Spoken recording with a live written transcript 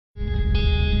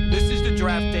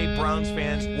draft day Browns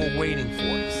fans were waiting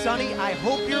for. Sonny, I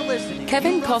hope you're listening.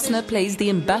 Kevin Costner plays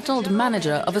the embattled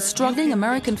manager of a struggling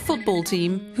American football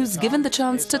team who's given the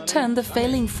chance to turn the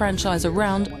failing franchise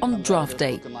around on draft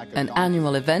day, an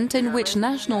annual event in which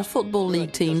National Football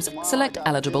League teams select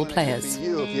eligible players.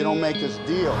 If you don't make this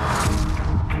deal.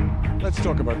 Let's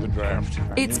talk about the draft.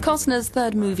 It's Costner's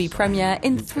third movie premiere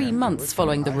in 3 months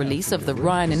following the release of The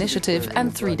Ryan Initiative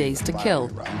and 3 Days to Kill.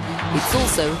 It's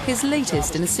also his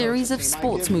latest in a series of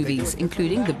sports movies,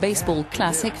 including the baseball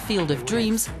classic Field of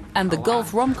Dreams and the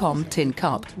golf rom-com Tin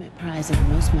Cup. The ultimate prize in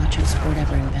the most macho sport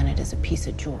ever invented is a piece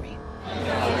of jewelry.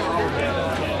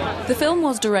 The film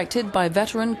was directed by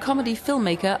veteran comedy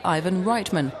filmmaker Ivan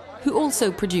Reitman, who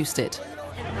also produced it.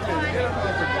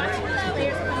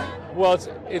 Well,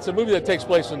 it's a movie that takes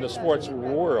place in the sports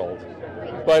world,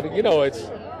 but you know,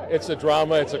 it's a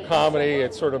drama, it's a comedy,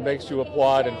 it sort of makes you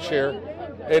applaud and cheer.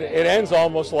 It ends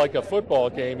almost like a football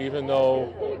game, even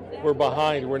though we're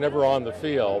behind, we're never on the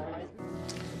field.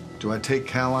 Do I take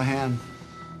Callahan?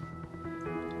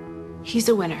 He's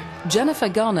a winner. Jennifer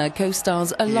Garner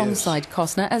co-stars alongside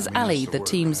Costner as Allie, the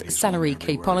team's salary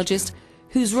capologist,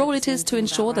 whose role it is to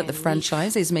ensure that the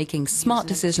franchise is making smart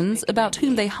decisions about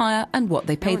whom they hire and what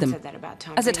they pay them.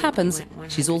 As it happens,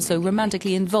 she's also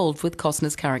romantically involved with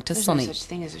Costner's character Sonny.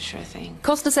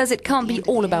 Costner says it can't be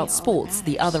all about sports.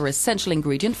 The other essential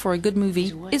ingredient for a good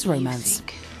movie is romance.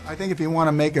 I think if you want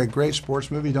to make a great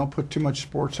sports movie, don't put too much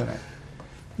sports in it.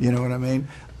 You know what I mean?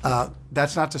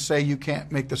 That's not to say you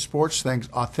can't make the sports things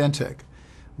authentic,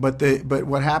 but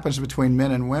what happens between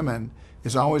men and women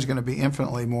is always going to be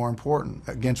infinitely more important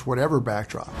against whatever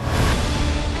backdrop.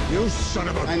 You son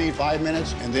of a... I need 5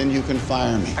 minutes, and then you can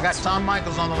fire me. I got Tom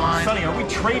Michaels on the line. Sonny, are we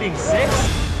trading 6?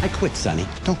 I quit, Sonny.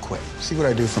 Don't quit. See what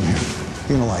I do from here.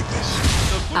 You're gonna like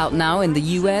this. Out now in the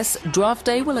US, Draft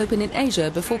Day will open in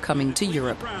Asia before coming to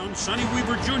Europe. Sonny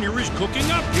Weaver Jr. is cooking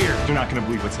up here. You're not going to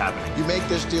believe what's happening. You make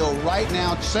this deal right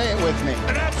now. Say it with me.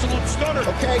 An absolute stunner.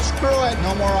 Okay, screw it.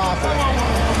 No more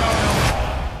offers.